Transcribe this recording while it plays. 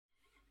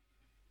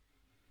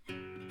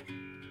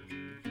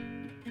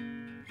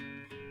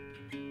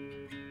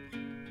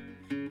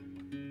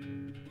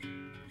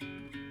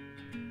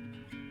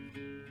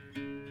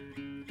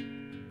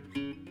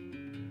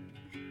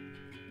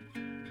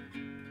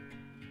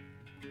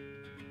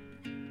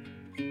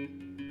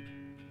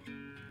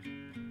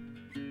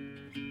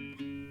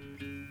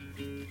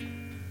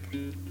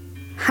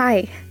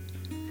Hi.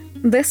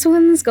 This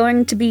one's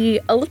going to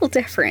be a little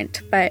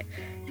different, but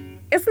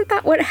isn't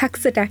that what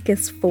Hexadeck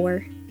is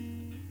for?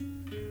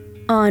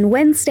 On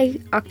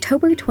Wednesday,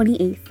 October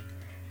 28th,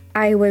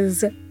 I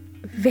was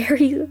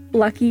very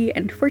lucky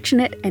and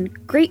fortunate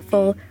and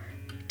grateful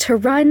to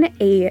run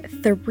a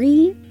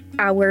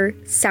 3-hour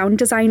sound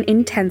design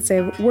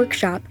intensive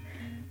workshop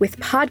with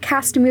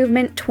Podcast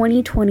Movement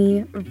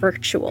 2020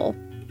 Virtual.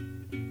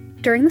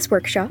 During this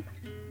workshop,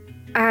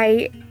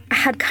 I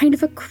had kind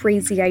of a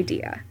crazy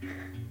idea.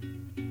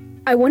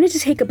 I wanted to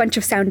take a bunch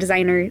of sound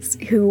designers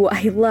who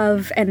I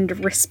love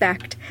and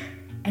respect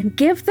and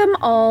give them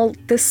all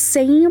the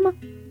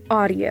same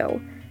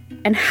audio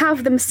and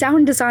have them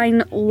sound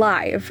design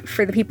live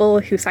for the people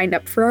who signed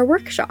up for our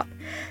workshop.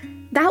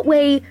 That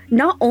way,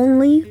 not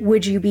only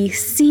would you be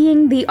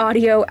seeing the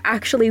audio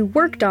actually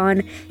worked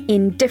on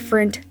in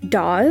different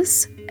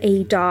DAWs.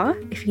 A DAW,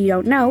 if you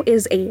don't know,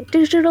 is a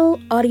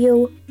digital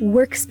audio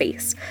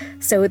workspace.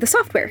 So the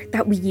software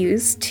that we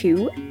use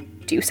to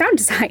do sound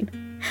design.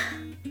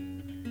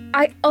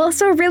 I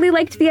also really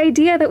liked the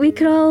idea that we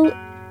could all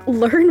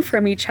learn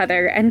from each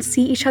other and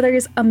see each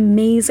other's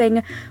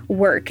amazing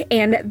work.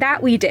 And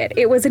that we did.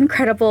 It was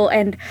incredible.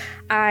 And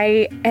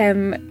I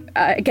am,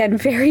 again,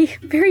 very,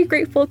 very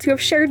grateful to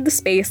have shared the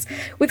space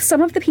with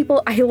some of the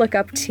people I look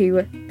up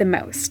to the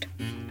most.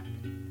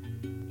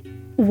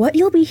 What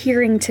you'll be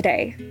hearing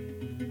today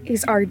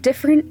is our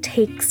different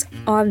takes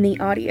on the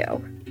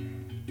audio.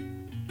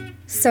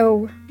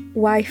 So,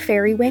 why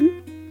Fairy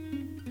Wing?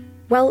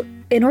 Well,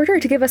 in order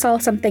to give us all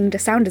something to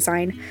sound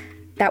design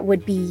that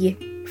would be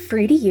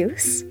free to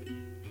use,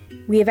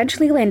 we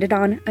eventually landed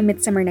on A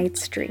Midsummer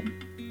Night's Dream.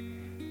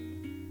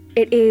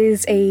 It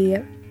is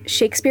a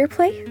Shakespeare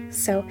play,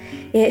 so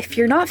if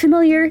you're not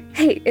familiar,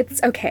 hey,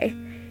 it's okay.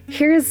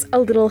 Here's a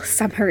little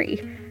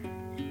summary.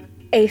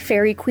 A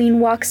fairy queen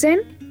walks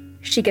in.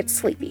 She gets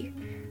sleepy.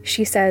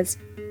 She says,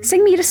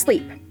 "Sing me to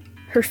sleep."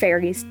 Her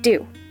fairies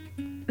do.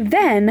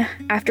 Then,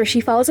 after she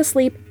falls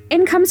asleep,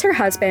 in comes her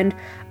husband,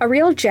 a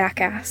real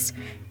jackass,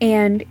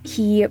 and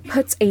he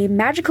puts a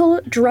magical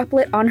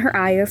droplet on her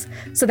eyes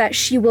so that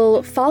she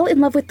will fall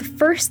in love with the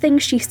first thing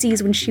she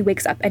sees when she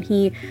wakes up, and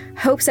he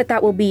hopes that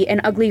that will be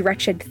an ugly,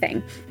 wretched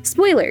thing.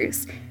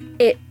 Spoilers,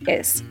 it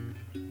is.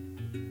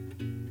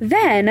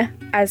 Then,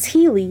 as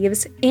he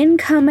leaves, in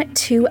come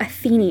 2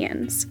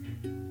 Athenians.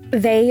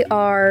 They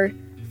are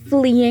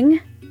fleeing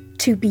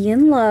to be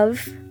in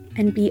love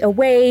and be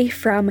away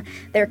from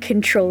their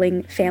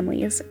controlling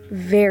families.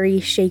 Very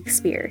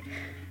Shakespeare.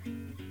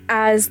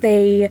 As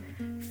they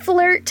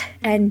flirt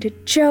and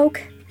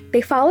joke,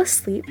 they fall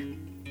asleep,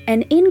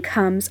 and in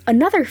comes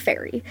another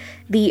fairy,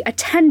 the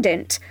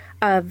attendant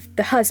of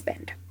the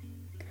husband,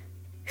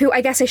 who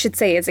I guess I should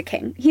say is a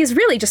king. He is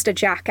really just a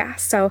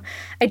jackass, so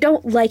I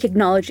don't like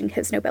acknowledging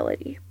his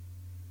nobility.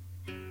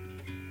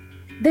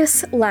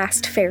 This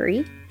last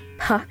fairy,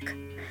 Puck,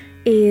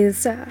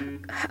 is a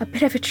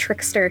bit of a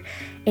trickster,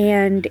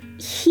 and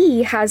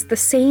he has the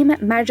same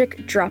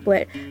magic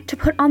droplet to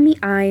put on the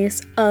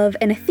eyes of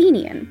an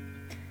Athenian.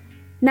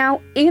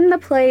 Now, in the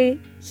play,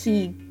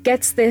 he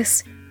gets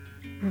this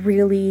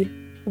really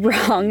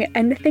wrong,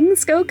 and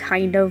things go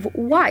kind of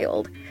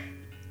wild.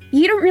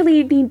 You don't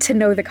really need to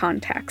know the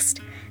context.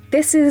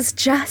 This is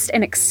just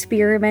an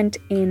experiment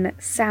in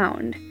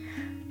sound.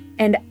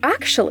 And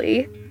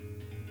actually,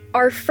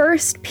 our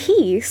first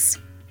piece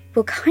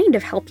will kind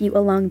of help you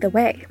along the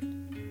way.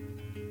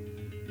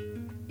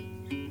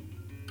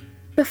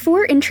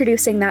 Before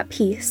introducing that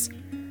piece,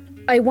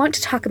 I want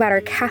to talk about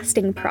our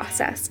casting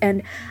process,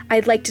 and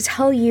I'd like to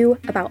tell you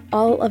about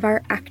all of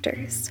our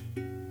actors.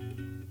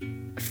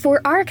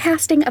 For our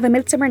casting of A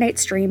Midsummer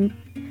Night's Dream,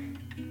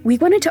 we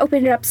wanted to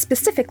open it up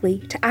specifically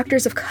to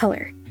actors of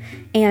color,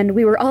 and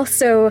we were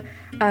also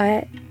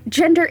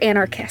gender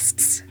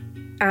anarchists,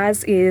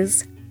 as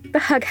is the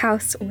Hug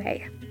House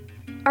way.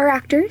 Our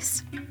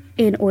actors,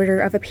 in order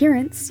of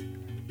appearance,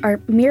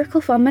 are Miracle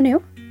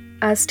Fonmanu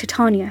as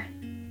Titania,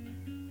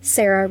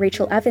 Sarah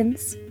Rachel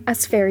Evans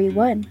as Fairy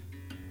 1,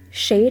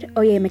 Shade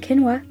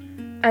Oyemakinwa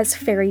as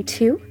Fairy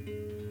 2,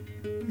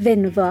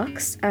 Vin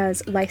Vox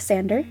as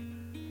Lysander,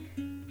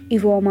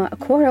 Ivuoma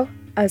Okoro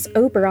as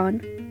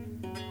Oberon,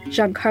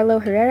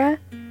 Giancarlo Herrera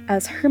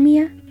as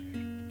Hermia,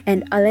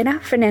 and Elena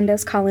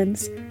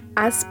Fernandez-Collins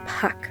as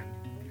Puck.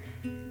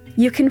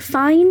 You can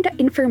find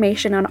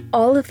information on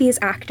all of these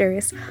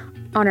actors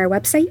on our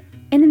website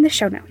and in the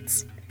show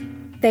notes.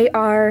 They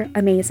are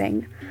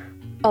amazing.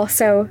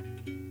 Also,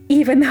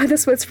 even though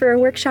this was for a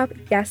workshop,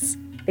 yes,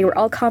 they were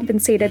all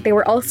compensated. They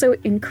were also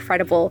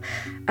incredible.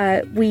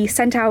 We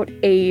sent out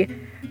a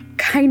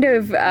kind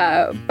of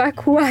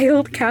buck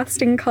wild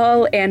casting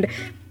call, and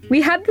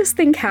we had this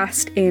thing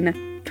cast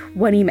in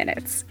 20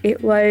 minutes.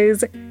 It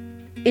was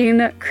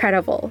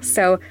incredible.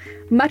 So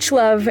much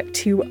love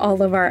to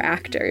all of our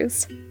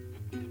actors.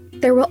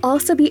 There will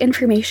also be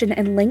information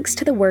and links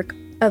to the work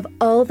of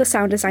all the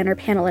sound designer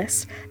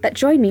panelists that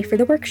joined me for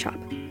the workshop.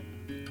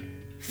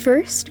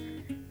 First,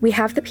 we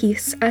have the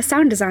piece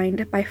sound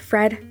designed by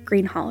Fred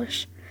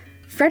Greenhalgh.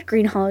 Fred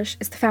Greenhalgh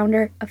is the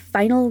founder of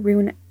Final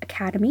Rune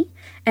Academy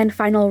and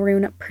Final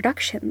Rune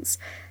Productions.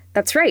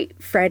 That's right,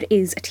 Fred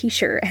is a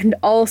teacher and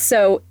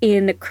also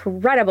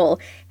incredible.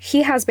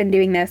 He has been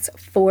doing this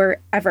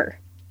forever.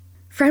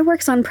 Fred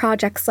works on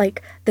projects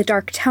like The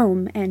Dark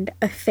Tome and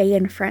A Fae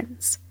and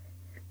Friends.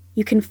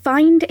 You can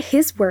find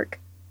his work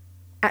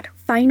at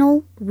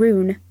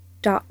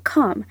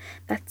finalrune.com.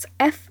 That's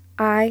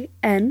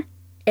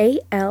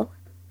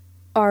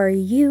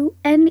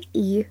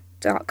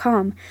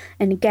FINALRUNE.com.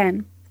 And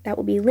again, that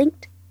will be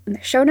linked in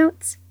the show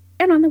notes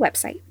and on the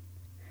website.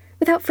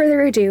 Without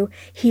further ado,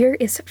 here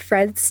is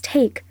Fred's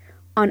take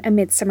on A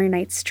Midsummer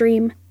Night's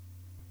Dream,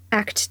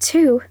 Act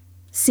 2,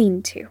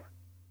 Scene 2.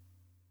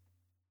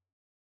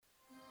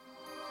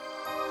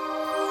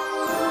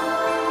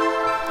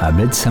 A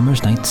Midsummer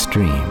Night's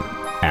Dream,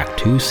 Act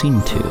 2,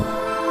 Scene 2.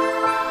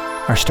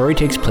 Our story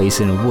takes place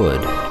in a wood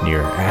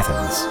near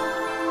Athens.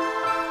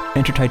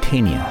 Enter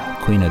Titania,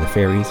 Queen of the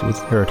Fairies, with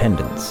her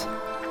attendants.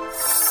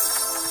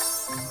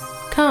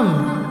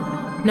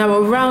 Come, now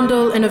a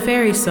roundel and a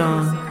fairy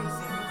song.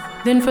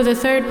 Then for the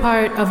third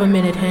part of a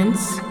minute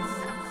hence,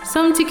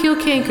 some to kill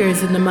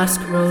cankers in the musk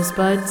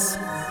rosebuds.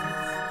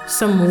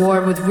 Some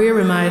war with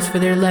rearing eyes for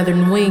their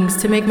leathern wings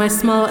to make my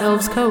small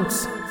elves'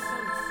 coats.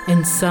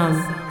 And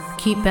some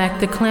keep back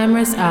the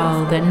clamorous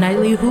owl that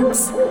nightly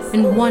hoots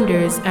and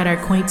wonders at our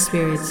quaint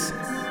spirits.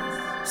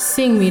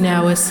 Sing me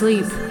now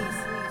asleep,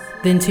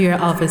 then to your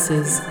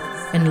offices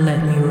and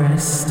let me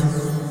rest.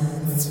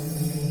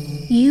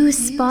 You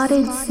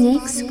spotted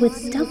snakes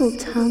with double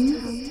tongue,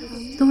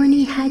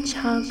 thorny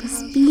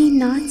hedgehogs, be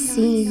not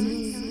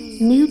seen.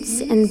 Newts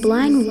and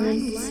blind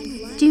ones,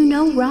 do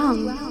no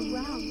wrong.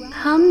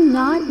 Come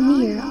not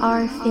near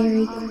our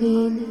fairy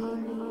queen.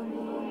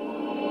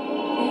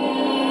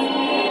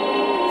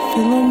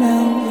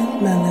 Philomel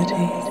with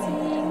melody,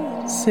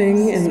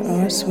 sing in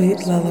our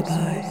sweet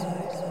lullaby.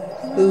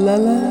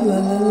 Lulla,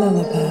 lulla,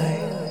 lullaby.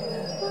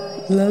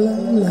 Lulla,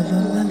 lulla,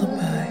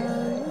 lullaby.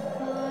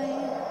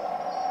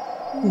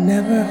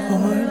 Never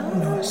harm,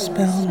 nor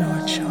spell,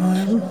 nor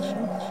charm,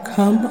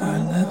 come our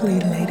lovely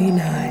lady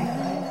nigh.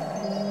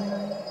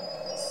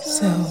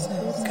 So,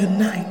 good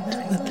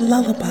night with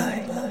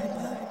lullaby.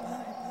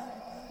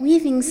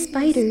 Weaving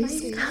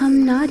spiders,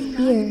 come not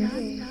here.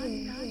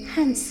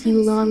 Hence,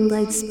 you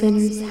long-legged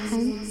spinners,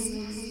 hence.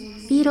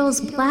 Beetles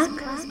black,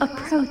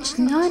 approach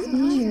not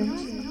near.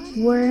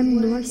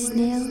 Worm nor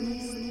snail,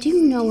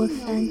 do no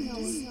offense.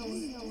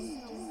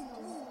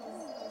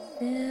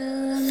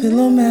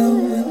 Philomel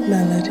with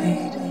melody,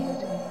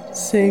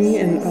 sing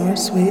in our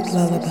sweet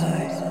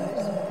lullaby.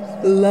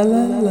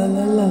 Lulla,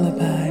 lulla,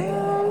 lullaby.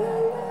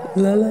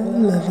 Lulla,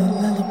 lulla,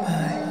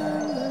 lullaby.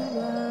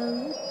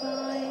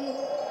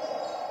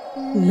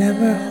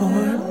 Never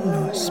harm,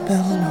 nor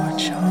spell, nor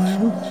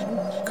charm,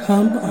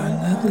 come our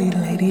lovely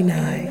lady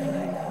nigh.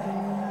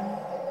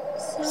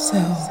 So,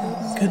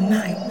 good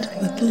night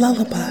with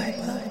lullaby.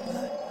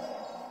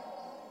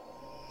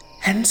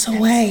 Hence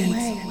away,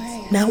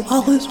 now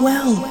all is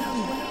well.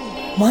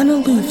 One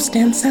aloof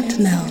stands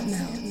sentinel.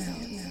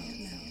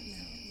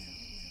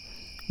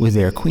 With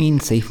their queen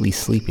safely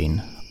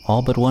sleeping,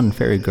 all but one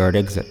fairy guard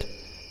exit.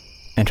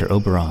 Enter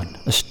Oberon,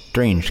 a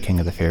strange king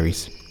of the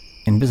fairies,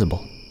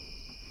 invisible.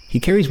 He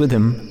carries with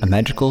him a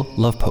magical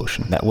love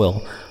potion that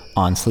will,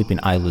 on sleeping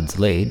eyelids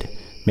laid,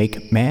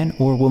 make man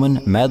or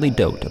woman madly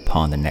dote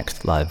upon the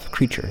next live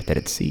creature that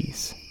it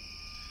sees.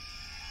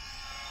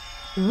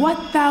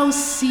 What thou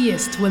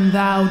seest when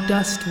thou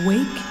dost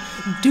wake,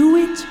 do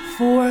it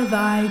for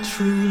thy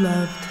true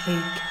love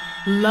take.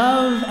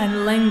 Love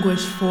and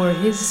languish for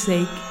his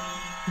sake.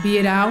 Be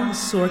it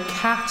ouse or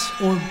cat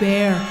or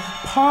bear,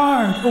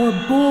 pard or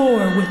boar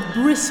with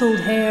bristled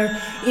hair,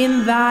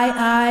 in thy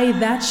eye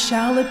that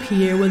shall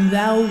appear when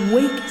thou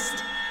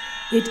wakest,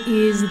 it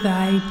is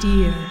thy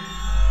dear.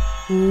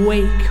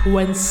 Wake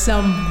when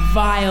some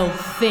vile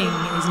thing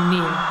is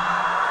near.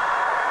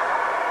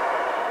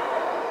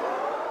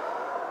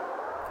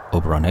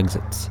 Oberon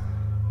exits.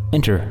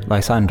 Enter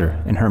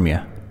Lysander and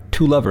Hermia,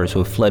 two lovers who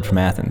have fled from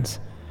Athens.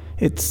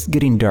 It's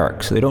getting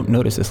dark, so they don't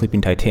notice the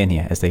sleeping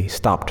Titania as they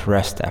stop to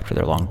rest after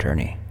their long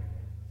journey.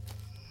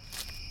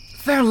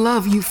 Fair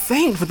love, you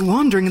faint with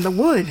wandering in the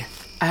wood,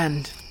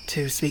 and,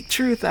 to speak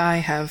truth, I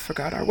have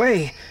forgot our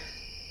way.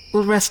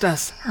 Will rest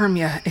us,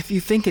 Hermia, if you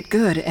think it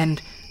good,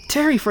 and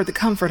tarry for the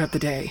comfort of the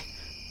day.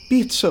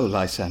 Be it so,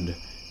 Lysander.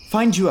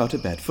 Find you out a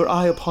bed, for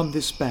I upon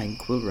this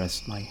bank will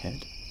rest my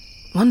head.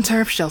 One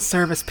turf shall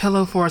serve as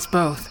pillow for us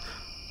both.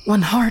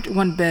 One heart,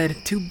 one bed,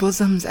 two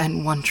bosoms,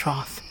 and one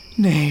troth.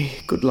 Nay,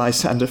 good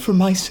Lysander, for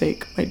my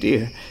sake, my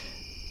dear.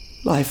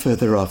 Lie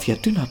further off,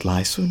 yet do not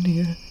lie so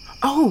near.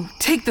 Oh,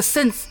 take the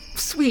sense,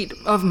 sweet,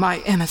 of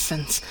my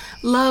innocence.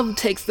 Love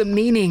takes the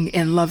meaning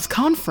in love's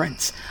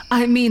conference.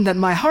 I mean that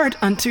my heart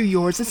unto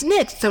yours is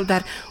knit, so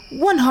that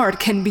one heart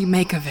can be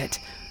make of it.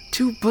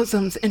 Two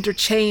bosoms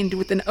interchained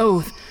with an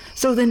oath,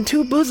 so then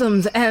two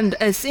bosoms and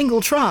a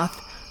single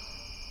troth.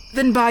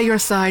 Then by your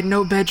side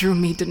no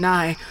bedroom me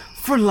deny,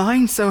 for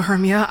lying so,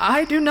 Hermia,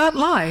 I do not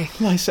lie.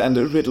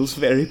 Lysander riddles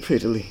very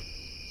prettily.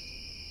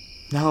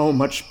 Now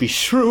much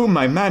beshrew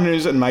my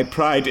manners and my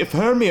pride if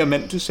Hermia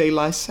meant to say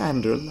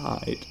Lysander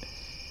lied.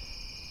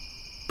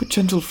 But,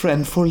 gentle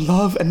friend, for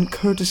love and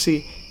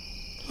courtesy,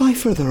 lie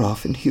further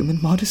off in human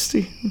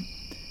modesty.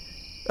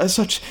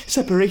 Such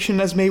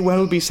separation as may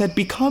well be said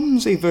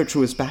becomes a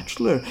virtuous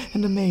bachelor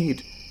and a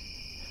maid.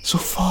 So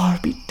far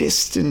be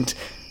distant,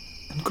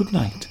 and good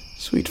night,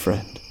 sweet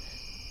friend.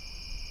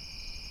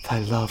 Thy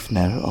love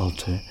ne'er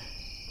alter,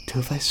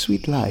 till thy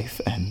sweet life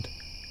end.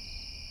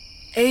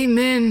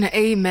 Amen,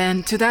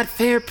 amen, to that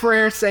fair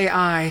prayer say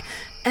I,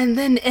 and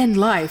then end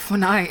life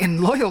when I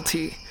in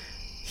loyalty.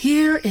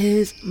 Here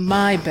is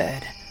my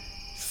bed.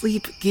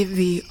 Sleep give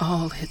thee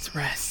all its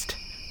rest.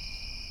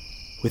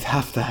 With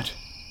half that,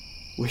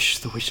 wish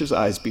the wisher's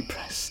eyes be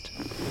pressed.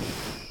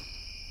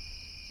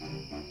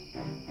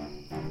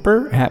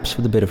 Perhaps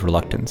with a bit of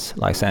reluctance,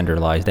 Lysander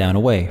lies down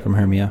away from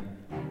Hermia.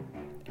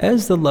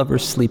 As the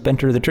lovers sleep,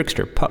 enter the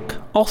trickster Puck,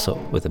 also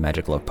with a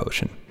magic love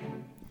potion.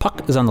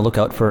 Puck is on the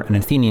lookout for an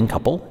Athenian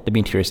couple,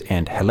 Demetrius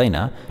and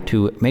Helena,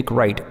 to make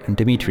right, and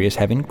Demetrius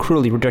having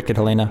cruelly rejected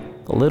Helena.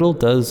 Little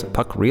does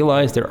Puck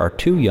realize there are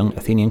two young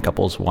Athenian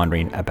couples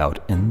wandering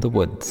about in the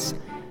woods.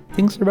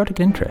 Things are about to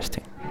get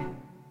interesting.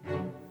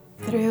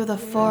 Through the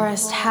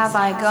forest have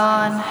I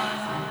gone,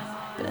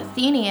 but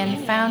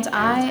Athenian found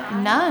I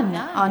none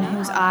on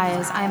whose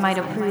eyes I might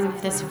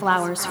approve this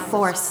flower's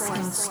force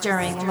in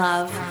stirring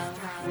love.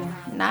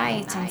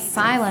 Night and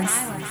silence.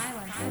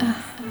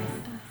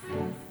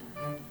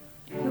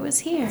 Who is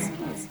here?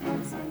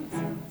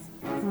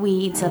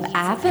 Weeds of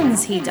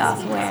Athens he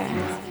doth wear.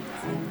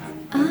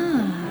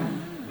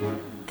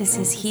 This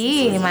is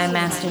he, my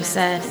master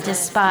said,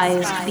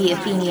 despised the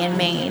Athenian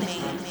maid.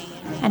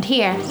 And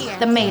here,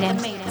 the maiden,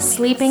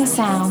 sleeping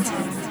sound,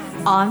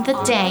 on the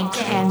dank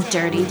and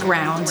dirty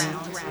ground.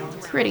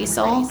 Pretty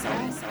soul,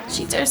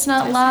 she durst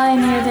not lie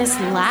near this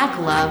lack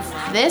love,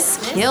 this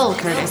kill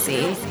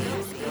courtesy.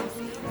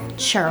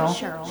 Churl,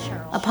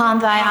 upon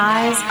thy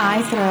eyes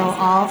I throw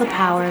all the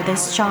power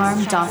this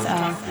charm doth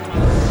owe.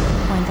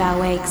 When thou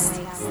wakest,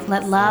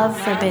 let love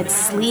forbid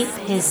sleep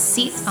his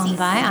seat on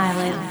thy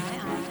eyelid.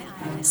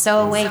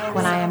 So awake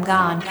when I am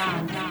gone,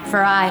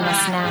 for I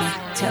must now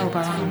to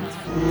Oberon.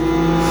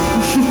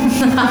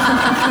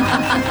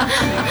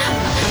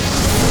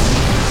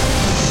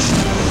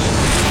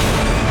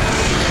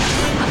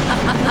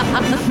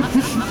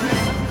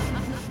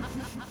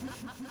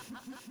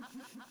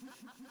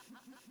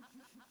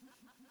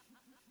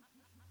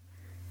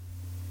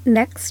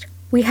 Next,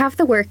 we have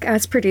the work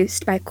as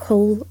produced by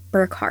Cole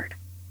Burkhart.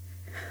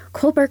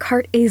 Cole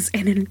Burkhart is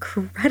an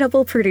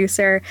incredible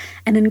producer,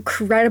 an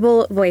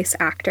incredible voice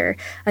actor.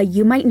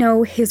 You might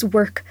know his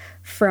work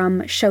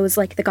from shows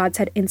like The God's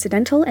Head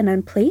Incidental and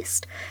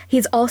Unplaced.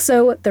 He's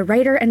also the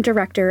writer and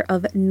director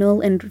of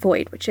Null and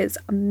Void, which is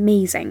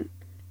amazing.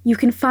 You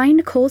can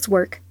find Cole's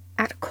work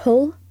at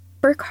Cole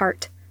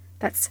Burkhart,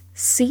 that's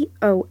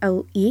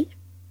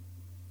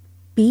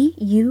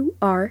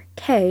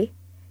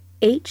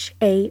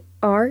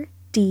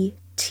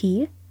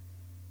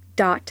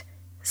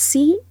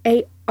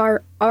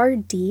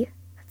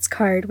that's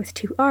card with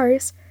 2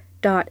 R's,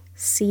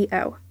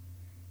 .co.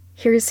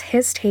 Here's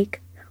his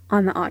take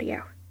on the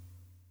audio.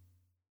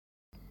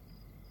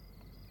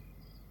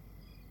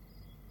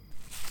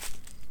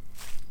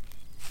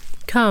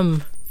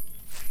 Come,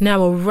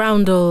 now a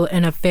roundel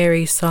and a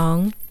fairy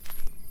song.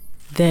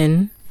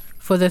 Then,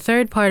 for the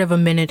third part of a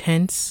minute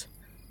hence,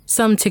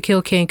 some to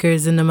kill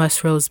cankers in the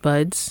musk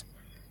rosebuds,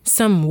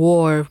 some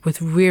war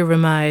with rear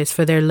eyes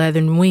for their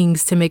leathern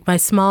wings to make my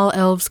small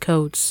elves'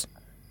 coats,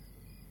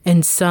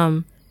 and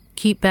some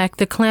keep back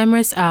the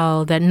clamorous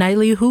owl that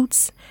nightly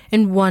hoots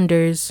and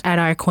wonders at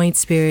our quaint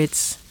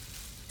spirits.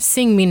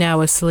 Sing me now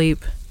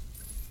asleep,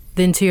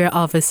 then to your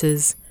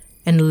offices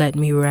and let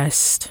me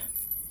rest.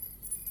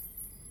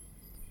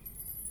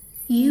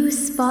 You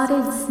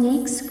spotted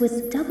snakes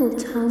with double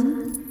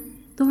tongue,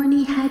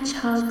 thorny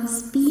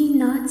hedgehogs, be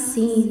not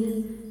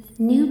seen.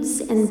 Newts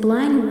and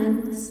blind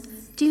ones,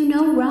 do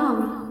no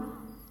wrong.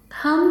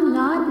 Come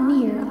not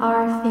near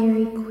our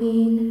fairy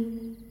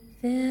queen.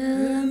 Fill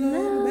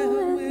them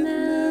with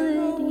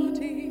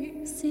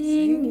melody,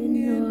 sing in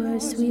your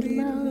sweet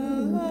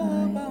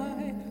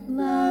lullaby.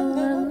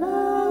 Lullaby,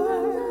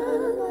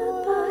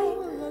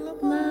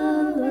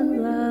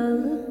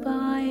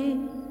 lullaby.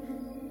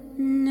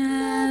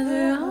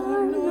 Never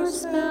harm nor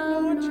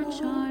spell nor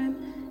charm.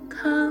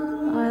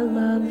 Come, our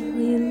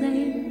lovely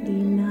lady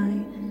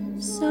nigh.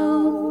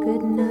 So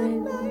good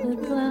night,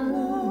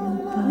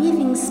 lullaby.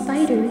 Weaving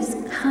spiders,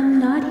 come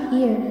not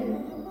here.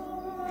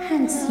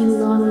 Hence, you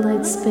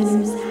long-legged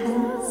spinners,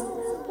 hence.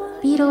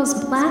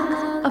 Beetles black,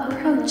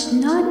 approach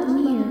not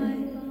near.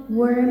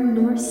 Worm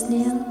nor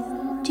snail,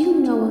 do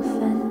no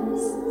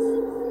offense.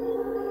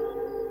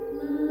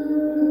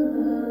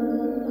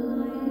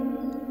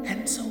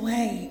 Hence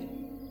away,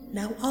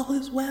 now all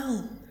is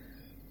well.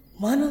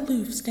 One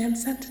aloof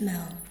stands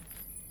sentinel.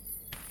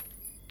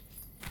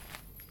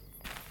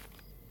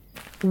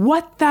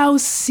 What thou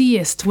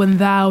seest when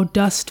thou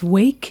dost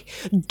wake,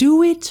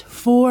 do it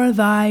for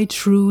thy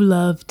true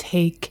love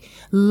take.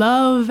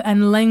 Love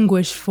and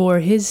languish for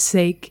his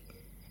sake.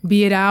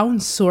 Be it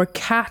ounce or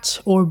cat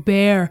or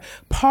bear,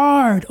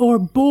 pard or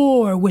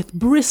boar with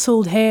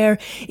bristled hair,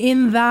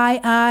 in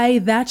thy eye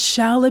that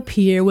shall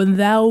appear when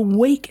thou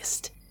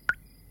wakest.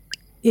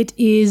 It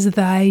is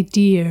thy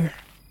dear.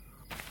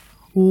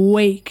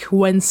 Wake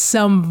when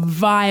some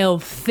vile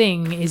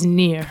thing is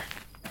near.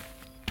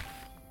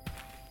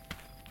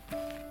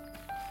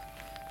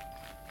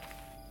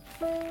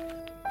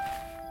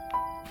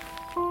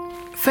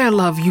 Fair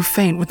love, you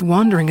faint with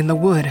wandering in the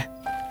wood,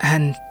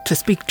 and, to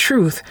speak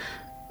truth,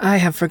 I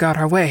have forgot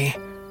our way.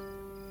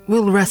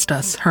 We'll rest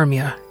us,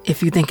 Hermia,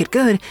 if you think it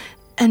good,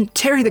 and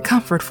tarry the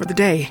comfort for the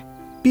day.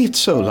 Be it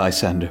so,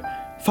 Lysander.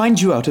 Find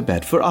you out a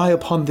bed, for I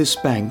upon this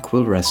bank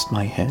will rest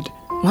my head.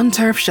 One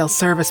turf shall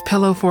serve as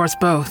pillow for us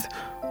both.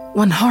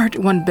 One heart,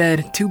 one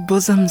bed, 2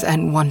 bosoms,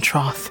 and 1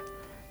 troth.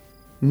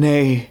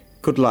 Nay,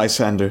 good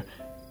Lysander,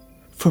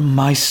 for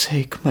my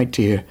sake, my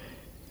dear,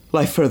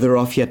 lie further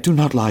off, yet do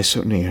not lie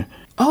so near.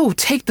 Oh,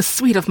 take the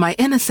sweet of my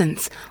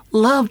innocence.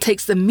 Love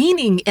takes the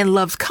meaning in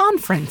love's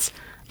conference.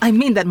 I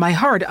mean that my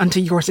heart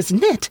unto yours is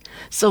knit,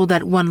 so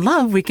that one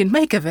love we can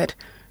make of it.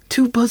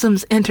 2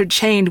 bosoms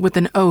interchained with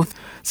an oath,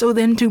 so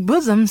then 2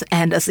 bosoms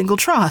and a single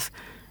troth.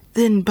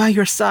 Then by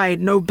your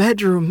side no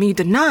bedroom me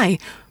deny,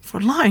 for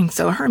lying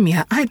so,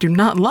 Hermia, I do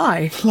not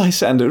lie.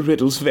 Lysander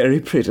riddles very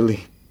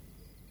prettily.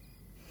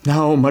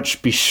 Now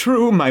much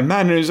beshrew my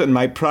manners and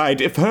my pride,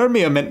 if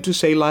Hermia meant to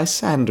say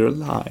Lysander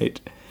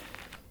lied.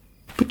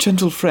 But,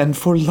 gentle friend,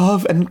 for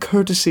love and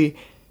courtesy,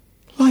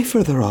 lie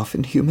further off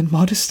in human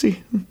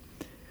modesty.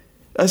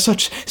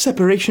 Such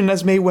separation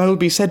as may well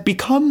be said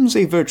becomes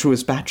a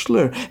virtuous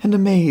bachelor and a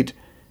maid.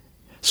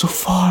 So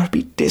far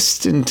be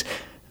distant,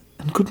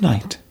 and good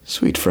night,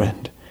 sweet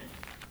friend.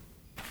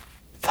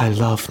 Thy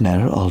love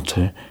ne'er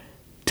alter,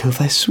 till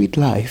thy sweet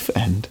life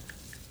end.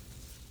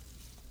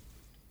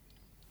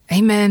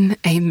 Amen,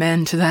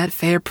 amen to that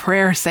fair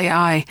prayer, say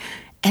I,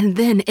 and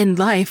then in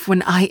life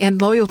when I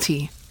end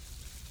loyalty.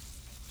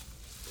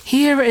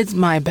 Here is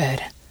my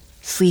bed.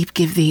 Sleep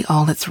give thee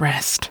all its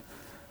rest.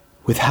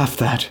 With half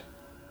that,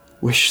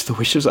 wish the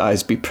wisher's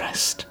eyes be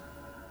pressed.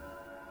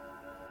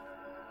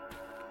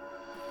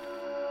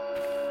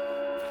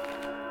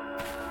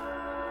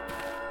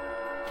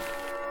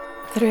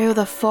 Through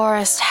the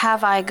forest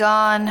have I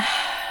gone,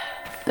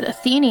 but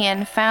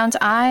Athenian found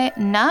I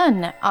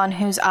none on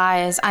whose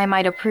eyes I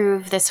might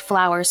approve this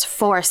flower's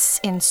force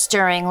in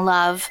stirring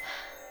love.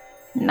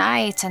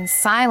 Night and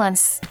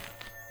silence.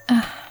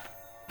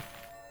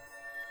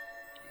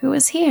 Who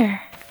is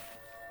here?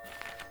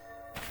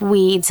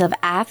 Weeds of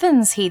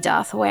Athens he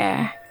doth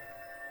wear.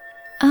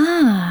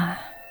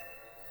 Ah,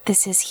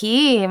 this is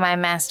he, my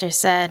master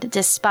said,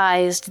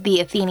 despised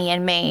the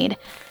Athenian maid.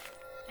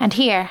 And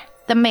here,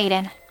 the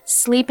maiden,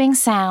 sleeping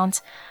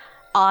sound,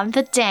 on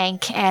the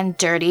dank and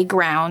dirty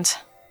ground.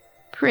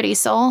 Pretty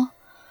soul,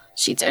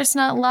 she durst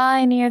not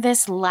lie near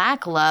this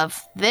lack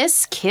love,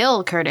 this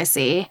kill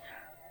courtesy.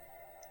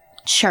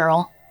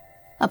 Churl,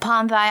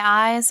 upon thy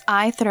eyes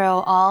I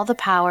throw all the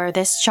power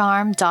this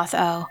charm doth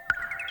owe.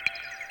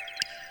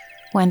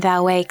 When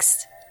thou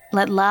wakest,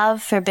 let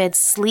love forbid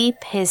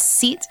sleep his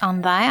seat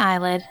on thy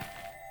eyelid.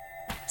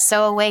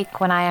 So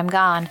awake when I am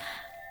gone,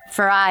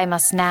 for I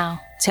must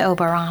now to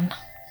Oberon.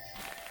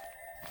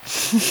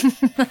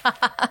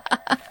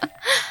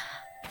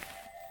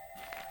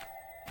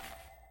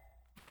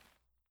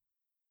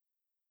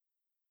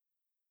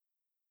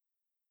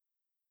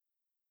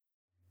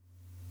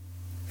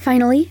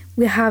 Finally,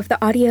 we have the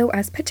audio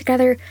as put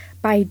together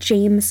by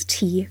James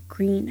T.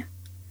 Green.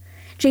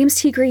 James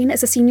T. Green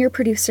is a senior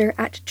producer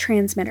at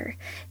Transmitter.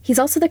 He's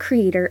also the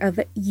creator of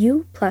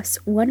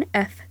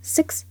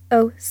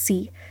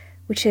U+1F60C,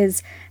 which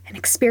is an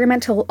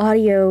experimental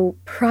audio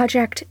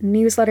project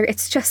newsletter.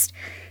 It's just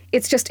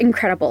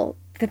incredible.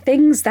 The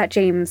things that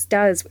James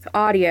does with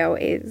audio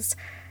is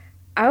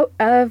out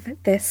of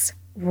this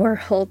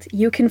world.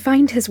 You can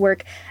find his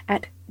work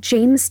at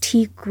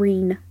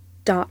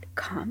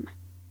jamestgreen.com.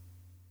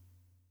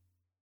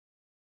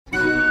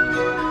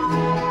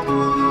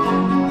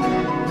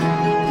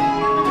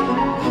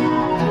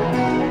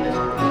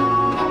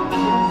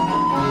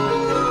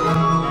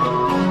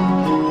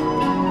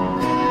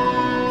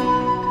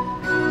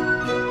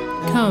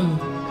 Come,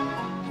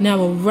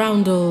 now a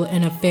roundel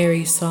and a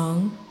fairy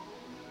song.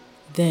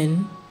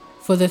 Then,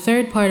 for the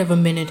third part of a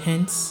minute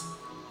hence,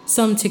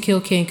 some to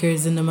kill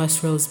cankers in the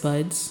musk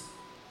rosebuds,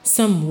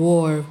 some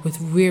war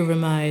with rear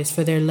eyes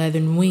for their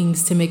leathern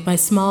wings to make my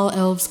small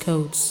elves'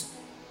 coats,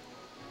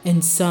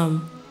 and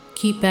some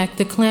keep back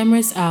the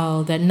clamorous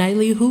owl that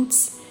nightly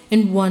hoots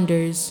and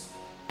wonders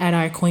at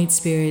our quaint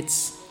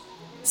spirits.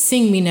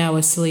 Sing me now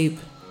asleep,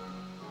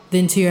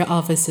 then to your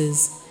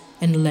offices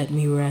and let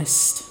me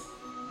rest.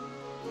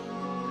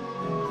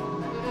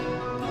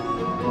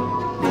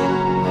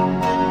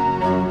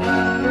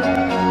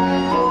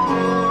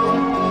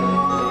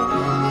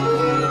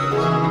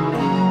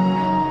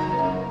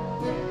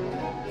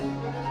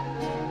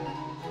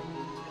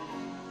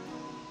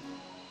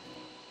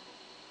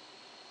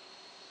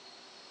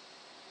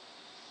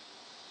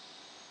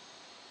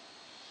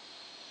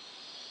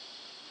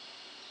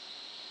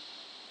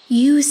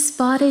 You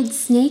spotted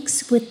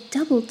snakes with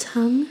double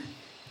tongue,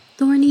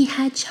 thorny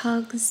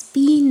hedgehogs,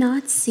 be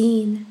not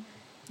seen.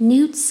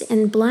 Newts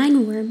and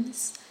blind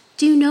worms,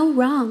 do no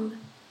wrong.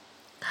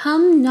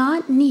 Come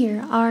not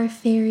near our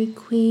fairy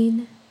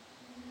queen.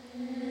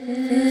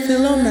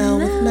 Philomel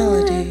with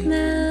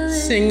melody,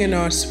 singing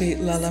our sweet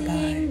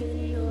lullaby.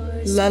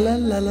 Lulla,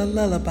 lulla,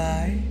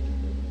 lullaby.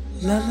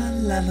 Lulla,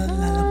 lulla,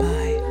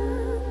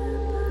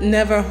 lullaby.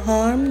 Never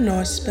harm,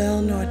 nor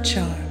spell, nor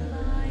charm.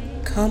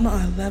 Come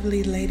our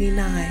lovely lady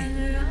nigh.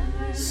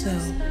 So,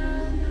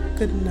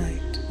 good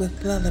night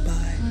with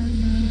lullaby.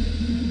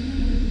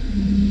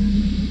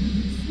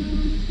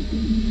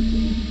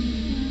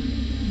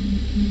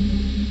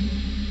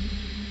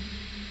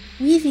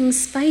 Weaving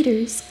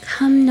spiders,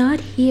 come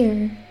not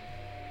here.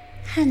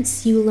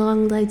 Hence, you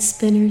long-legged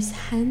spinners,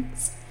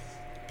 hence.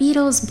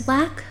 Beetles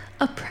black,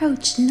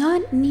 approach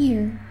not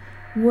near.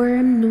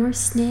 Worm nor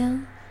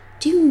snail,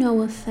 do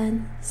no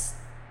offense.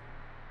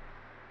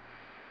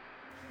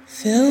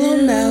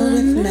 Philomel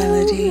with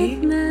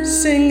melody,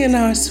 singing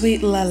our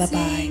sweet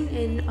lullaby.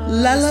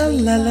 Lulla,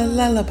 lulla,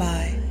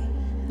 lullaby.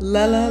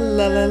 Lulla,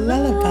 lulla,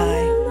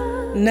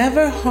 lullaby.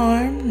 Never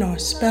harm, nor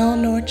spell,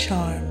 nor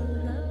charm.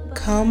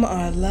 Come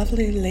our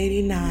lovely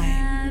lady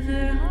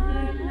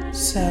nigh.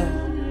 So,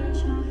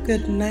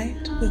 good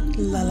night with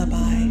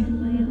lullaby.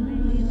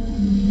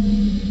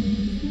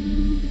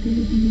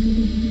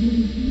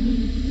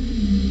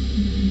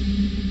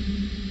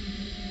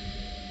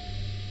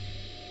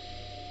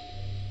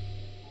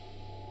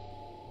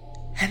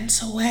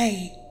 Hence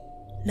away,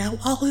 now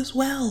all is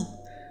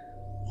well.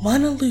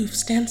 One aloof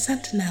stands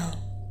sentinel.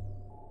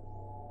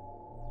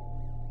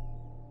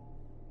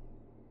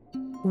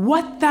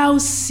 What thou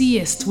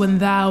seest when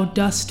thou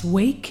dost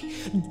wake,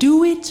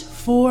 do it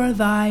for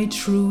thy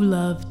true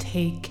love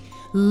take.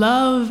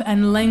 Love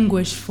and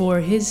languish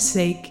for his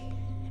sake.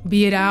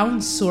 Be it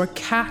ounce or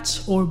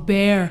cat or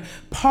bear,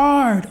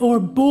 pard or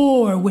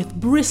boar with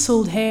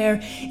bristled hair,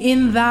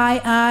 in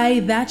thy eye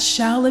that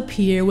shall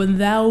appear when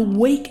thou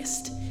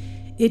wakest.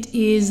 It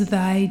is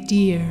thy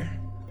dear.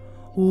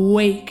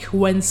 Wake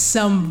when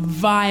some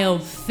vile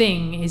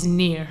thing is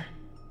near.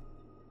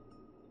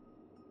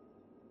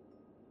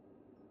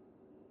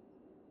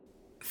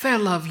 Fair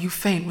love, you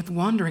faint with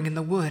wandering in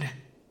the wood,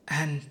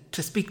 and,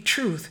 to speak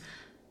truth,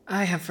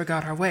 I have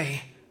forgot our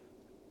way.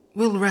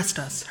 We'll rest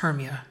us,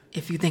 Hermia,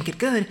 if you think it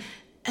good,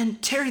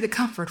 and tarry the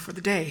comfort for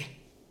the day.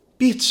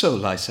 Be it so,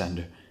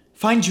 Lysander.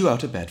 Find you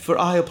out a bed, for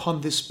I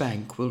upon this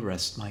bank will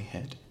rest my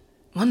head.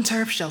 One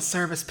turf shall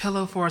serve as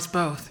pillow for us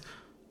both.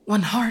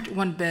 One heart,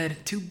 one bed,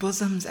 two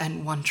bosoms,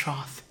 and one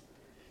troth.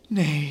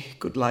 Nay,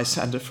 good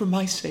Lysander, for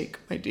my sake,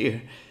 my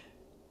dear.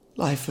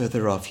 Lie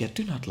further off, yet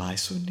do not lie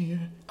so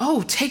near.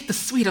 Oh, take the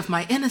sweet of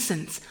my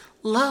innocence.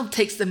 Love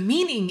takes the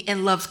meaning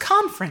in love's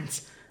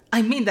conference.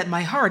 I mean that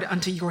my heart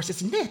unto yours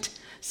is knit,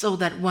 so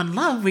that one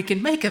love we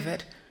can make of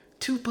it.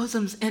 Two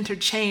bosoms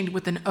interchained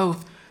with an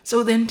oath,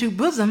 so then two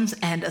bosoms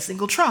and a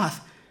single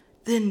troth.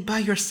 Then by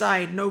your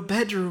side no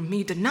bedroom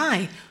me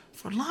deny,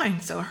 for lying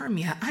so,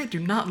 Hermia, I do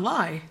not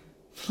lie.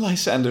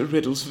 Lysander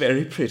riddles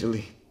very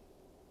prettily.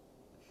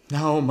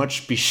 Now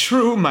much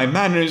beshrew my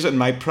manners and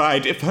my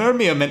pride, if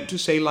Hermia meant to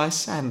say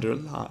Lysander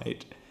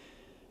lied.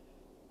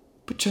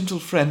 But, gentle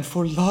friend,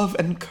 for love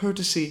and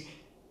courtesy,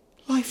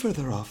 lie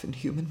further off in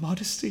human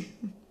modesty.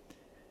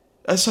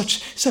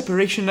 Such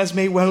separation as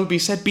may well be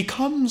said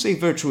becomes a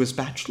virtuous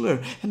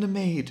bachelor and a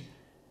maid.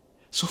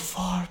 So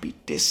far be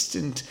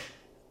distant,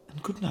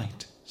 and good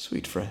night,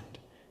 sweet friend.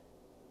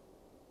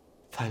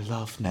 Thy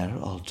love ne'er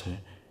alter,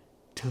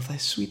 till thy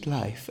sweet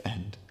life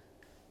end.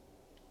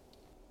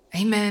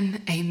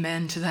 Amen,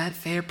 amen to that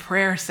fair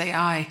prayer, say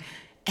I,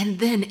 and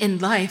then in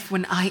life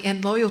when I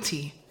end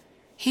loyalty.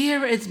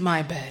 Here is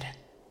my bed.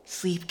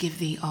 Sleep give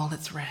thee all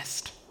its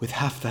rest. With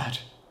half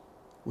that,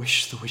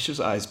 wish the wisher's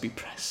eyes be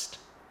pressed.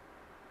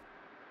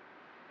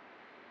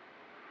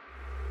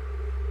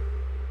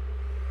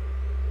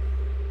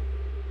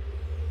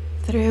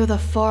 Through the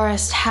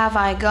forest have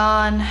I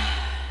gone,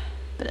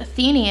 but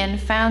Athenian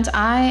found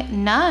I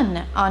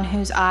none on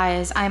whose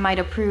eyes I might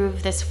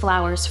approve this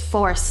flower's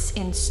force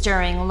in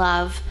stirring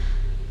love.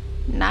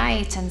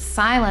 Night and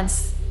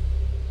silence.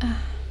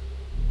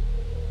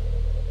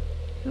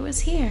 Who is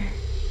here?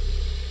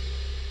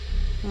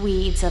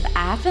 Weeds of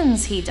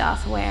Athens he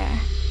doth wear.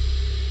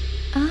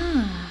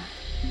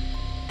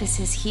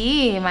 This is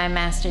he, my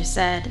master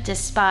said,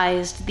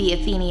 despised the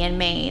Athenian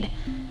maid.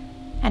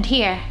 And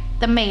here,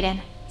 the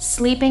maiden,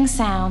 sleeping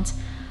sound,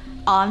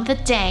 on the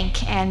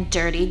dank and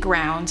dirty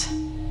ground.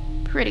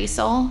 Pretty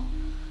soul,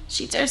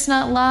 she durst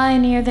not lie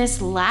near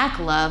this lack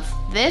love,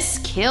 this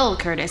kill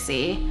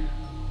courtesy.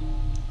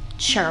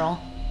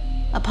 Churl,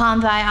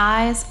 upon thy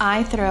eyes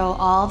I throw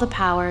all the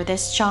power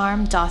this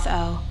charm doth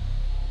owe.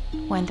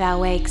 When thou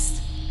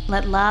wakest,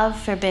 let love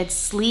forbid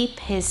sleep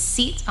his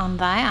seat on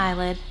thy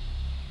eyelid.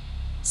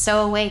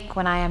 So awake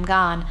when I am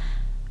gone,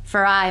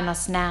 for I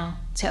must now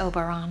to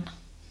Oberon.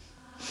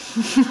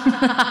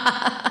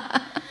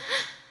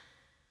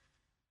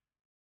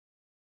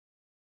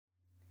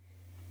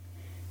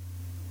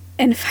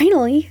 And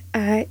finally,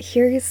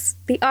 here's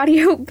the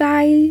audio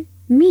by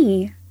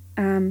me.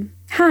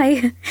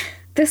 Hi,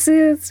 this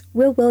is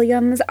Will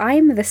Williams.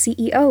 I'm the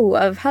CEO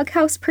of Hug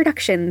House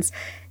Productions,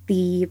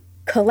 the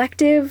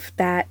collective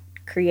that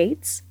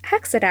creates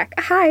Hexadeck.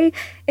 Hi,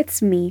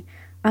 it's me.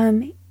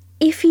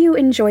 If you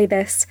enjoy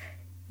this,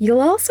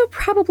 you'll also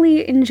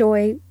probably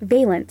enjoy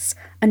Valence,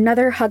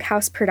 another Hug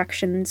House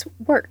Productions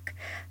work.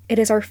 It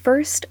is our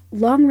first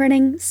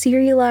long-running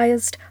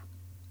serialized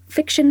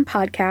fiction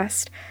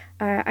podcast.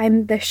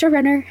 I'm the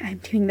showrunner. I'm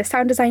doing the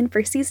sound design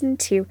for season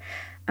 2.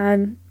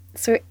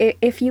 So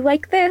if you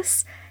like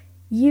this,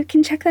 you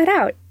can check that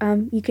out.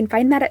 You can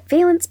find that at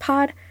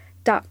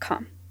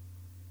valencepod.com.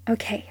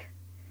 Okay,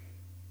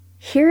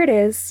 here it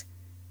is.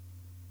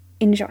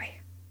 Enjoy.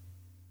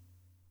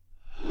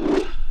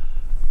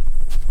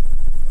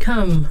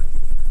 Come,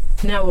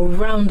 now a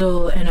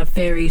roundel and a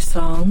fairy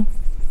song.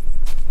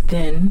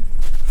 Then,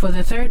 for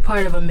the third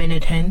part of a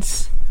minute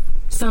hence,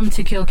 some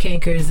to kill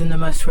cankers in the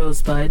musk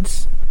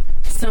rosebuds,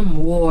 some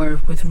war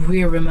with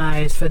rear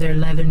eyes for their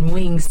leathern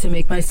wings to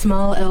make my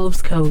small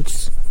elves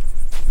coats,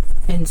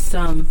 and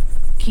some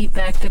keep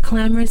back the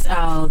clamorous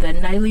owl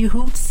that nightly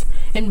hoots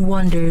and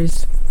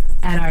wonders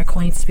at our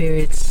quaint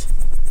spirits.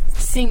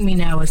 Sing me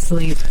now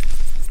asleep,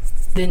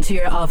 then to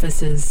your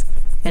offices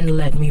and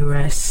let me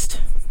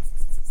rest.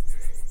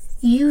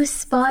 You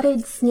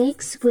spotted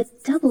snakes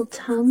with double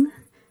tongue,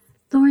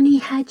 thorny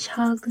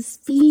hedgehogs,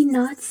 be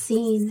not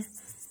seen.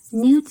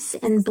 Newts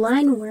and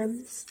blind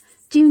worms,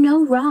 do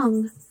no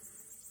wrong.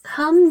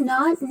 Come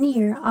not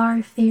near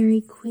our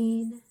fairy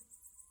queen.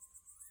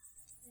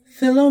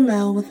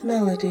 Philomel with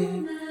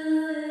melody,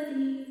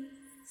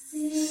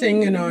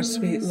 sing in our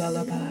sweet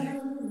lullaby.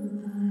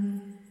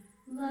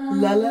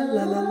 Lulla,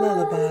 lulla,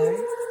 lullaby.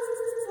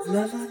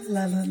 Lulla,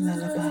 lulla,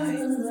 lullaby.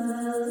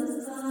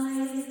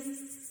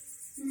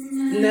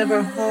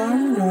 Never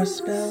harm, nor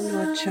spell,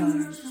 nor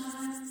charm.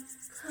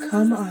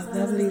 Come our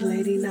lovely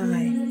lady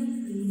nigh.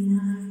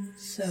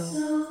 So,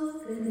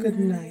 good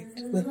night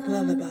with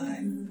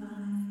lullaby.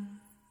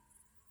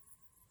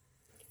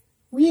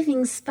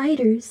 Weaving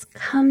spiders,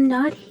 come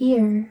not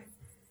here.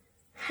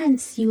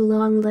 Hence, you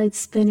long-legged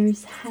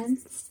spinners,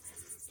 hence.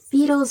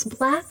 Beetles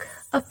black,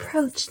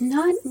 approach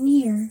not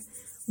near.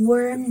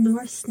 Worm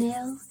nor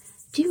snail,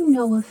 do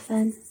no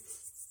offense.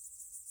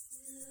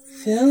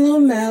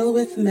 Philomel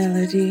with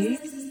melody,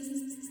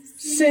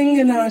 sing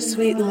in our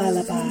sweet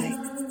lullaby.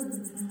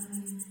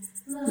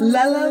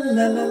 Lulla,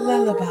 lulla,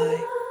 lullaby.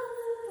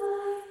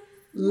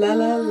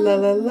 Lulla,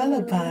 lulla,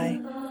 lullaby.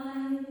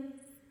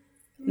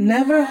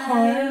 Never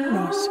harm,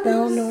 nor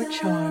spell, nor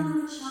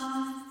charm.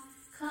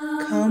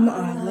 Come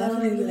our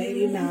lovely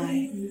lady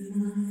nigh.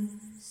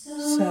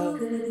 So,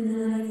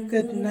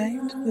 good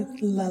night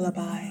with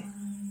lullaby.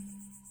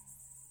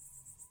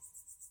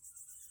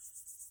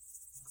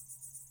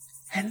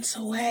 Hence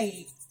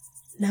away,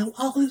 now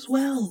all is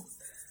well.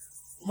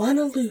 One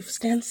aloof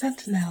stands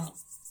sentinel.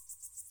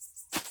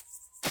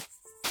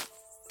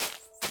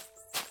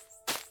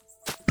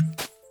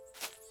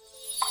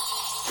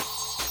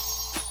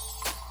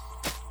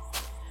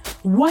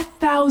 What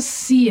thou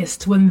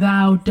seest when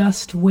thou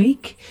dost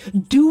wake,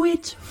 do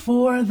it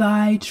for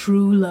thy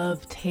true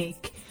love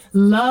take.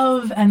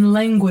 Love and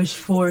languish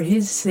for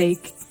his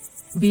sake.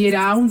 Be it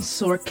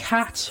ounce or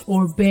cat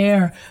or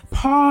bear,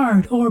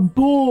 pard or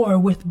boar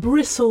with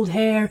bristled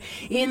hair,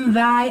 in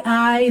thy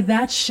eye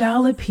that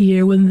shall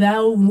appear when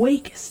thou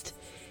wakest,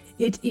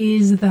 it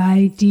is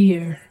thy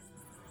dear.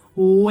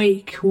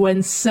 Wake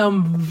when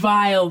some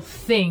vile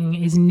thing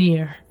is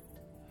near.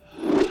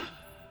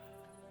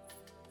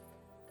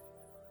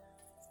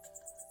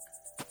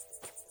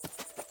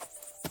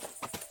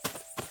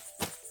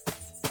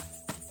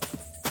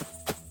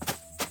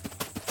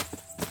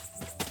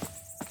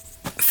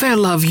 Fair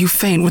love, you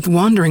faint with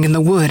wandering in the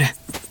wood,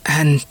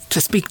 and,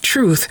 to speak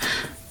truth,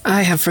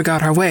 I have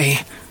forgot our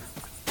way.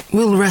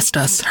 We'll rest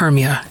us,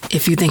 Hermia,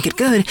 if you think it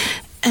good,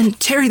 and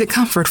tarry the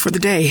comfort for the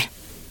day.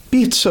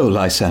 Be it so,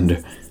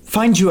 Lysander.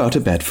 Find you out a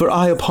bed, for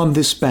I upon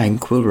this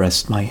bank will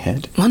rest my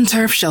head. One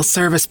turf shall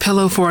serve as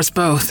pillow for us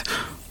both.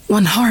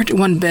 One heart,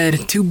 one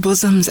bed, 2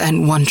 bosoms,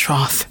 and 1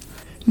 troth.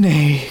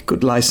 Nay,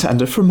 good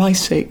Lysander, for my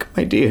sake,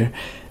 my dear.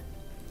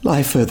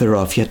 Lie further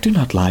off, yet do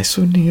not lie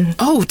so near.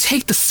 Oh,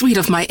 take the sweet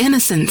of my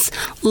innocence.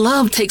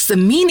 Love takes the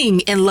meaning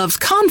in love's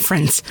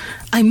conference.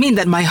 I mean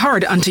that my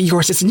heart unto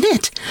yours is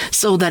knit,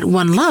 so that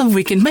one love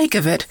we can make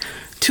of it.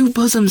 2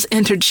 bosoms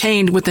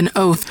interchained with an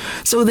oath,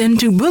 so then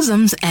 2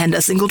 bosoms and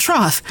a single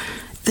troth.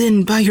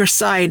 Then by your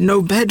side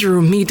no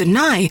bedroom me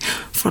deny,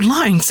 for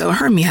lying so,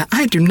 Hermia,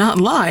 I do not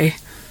lie.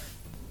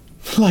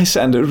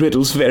 Lysander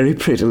riddles very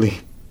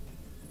prettily.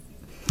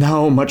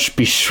 Now much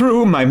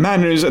beshrew my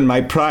manners and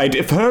my pride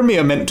if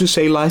Hermia meant to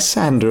say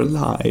Lysander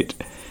lied.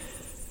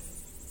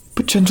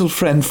 But, gentle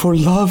friend, for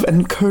love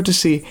and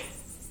courtesy,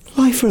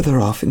 lie further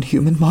off in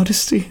human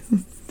modesty.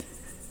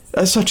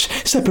 Such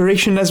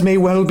separation as may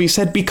well be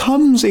said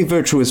becomes a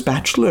virtuous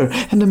bachelor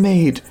and a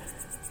maid.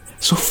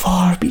 So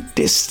far be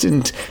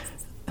distant,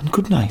 and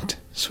good night,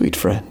 sweet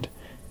friend.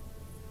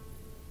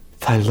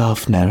 Thy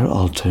love ne'er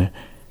alter,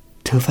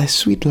 till thy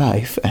sweet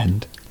life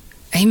end.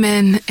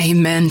 Amen,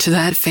 amen to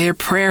that fair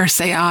prayer,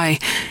 say I.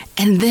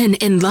 And then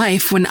in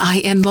life, when I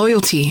end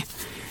loyalty,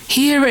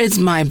 here is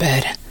my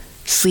bed.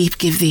 Sleep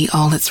give thee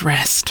all its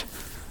rest.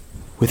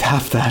 With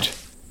half that,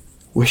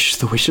 wish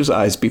the wisher's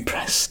eyes be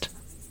pressed.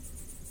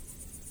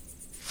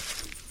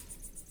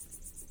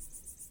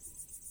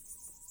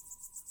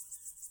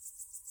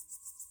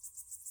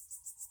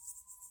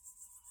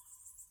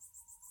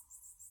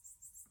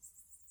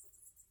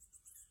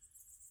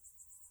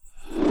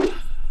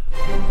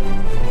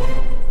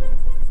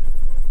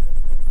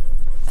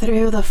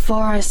 Through the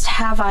forest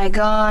have I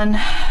gone,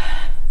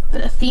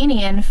 but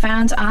Athenian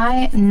found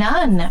I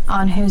none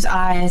on whose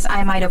eyes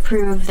I might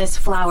approve this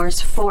flower's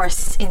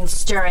force in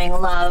stirring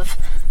love.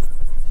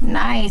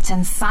 Night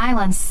and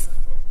silence.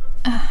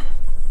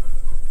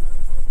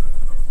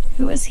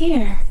 Who is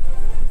here?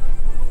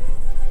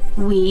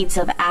 Weeds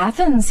of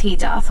Athens he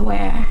doth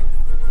wear.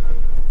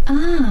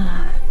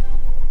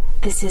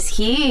 This is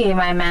he,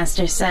 my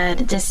master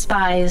said,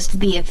 despised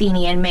the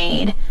Athenian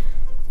maid.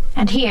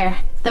 And here,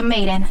 the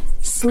maiden,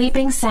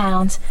 sleeping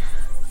sound,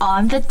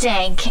 on the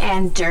dank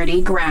and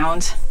dirty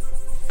ground.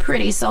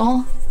 Pretty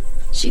soul,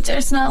 she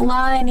durst not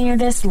lie near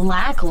this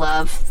lack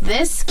love,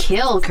 this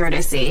kill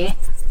courtesy.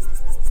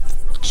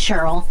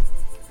 Churl,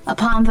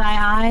 upon thy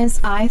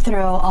eyes I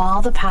throw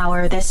all the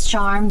power this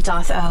charm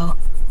doth owe.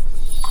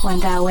 When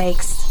thou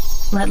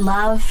wakest, let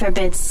love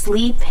forbid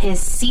sleep his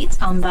seat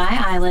on thy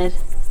eyelid.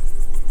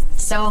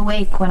 So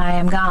awake when I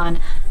am gone,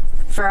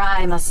 for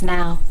I must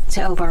now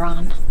to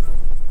Oberon.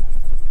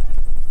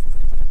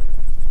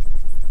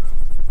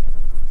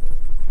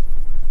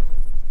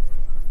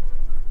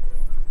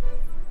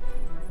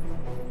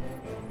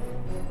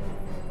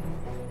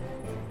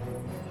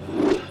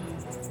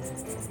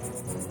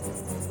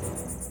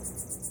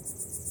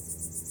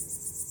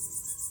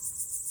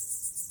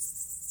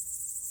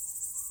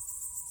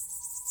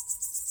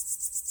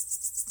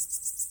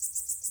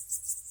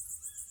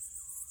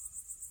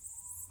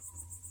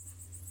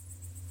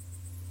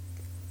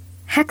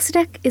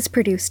 Hexadeck is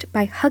produced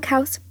by Hug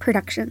House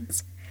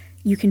Productions.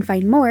 You can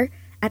find more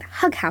at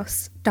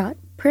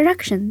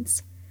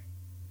hughouse.productions.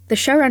 The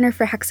showrunner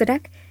for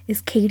Hexadeck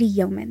is Katie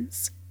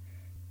Yeomans.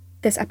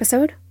 This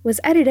episode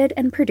was edited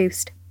and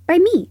produced by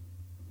me,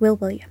 Will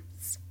Williams.